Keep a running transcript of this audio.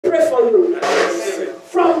pray for you.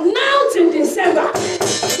 From now to December,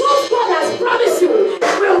 what God has promised you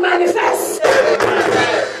will manifest.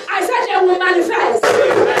 I said they will manifest. I said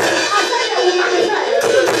they will manifest.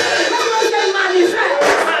 Everyone say manifest.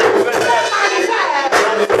 Manifest. Manifest.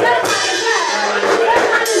 Manifest.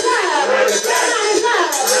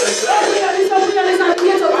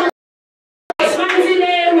 In mighty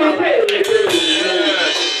name we pray.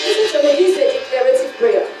 Listen to me, this is a declarative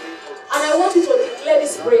prayer. And I want you to declare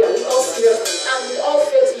this prayer with all seriousness and with all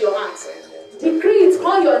faith in your heart. Decree it,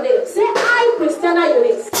 call your name. Say, I, Christiana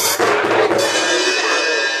Eunice.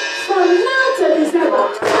 From now to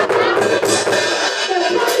December, the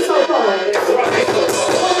promise of God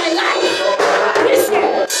for my life this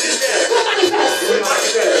year will manifest.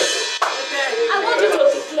 I want you to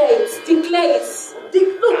declare it. Declare it.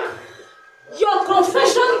 Look, your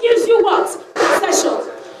confession gives you what? Possession.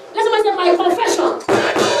 Let somebody say, my confession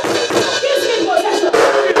gives me possession.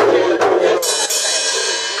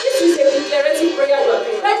 This is a declarative prayer you are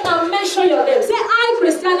doing. Right now, mention your name. Say, I,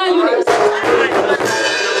 Christiana Eunice.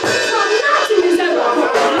 From now to December,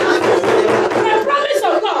 the promise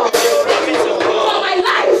of God for my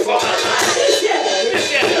life this year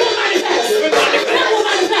will manifest. That will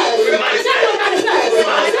manifest. That will manifest. That will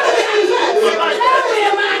manifest. That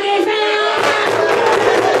will manifest.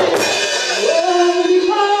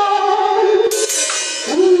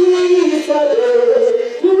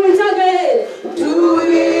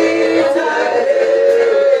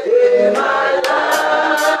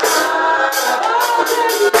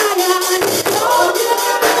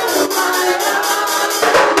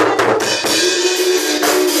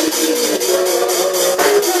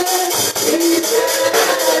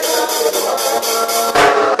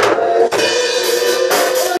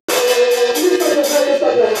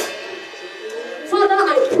 Father,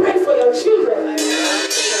 I pray for your children.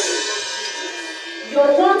 Your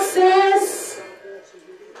word says,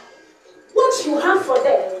 what you have for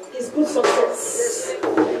them is good success.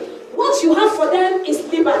 What you have for them is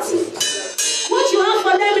liberty. What you have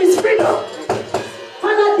for them is freedom.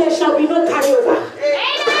 Father, there shall be no carryover.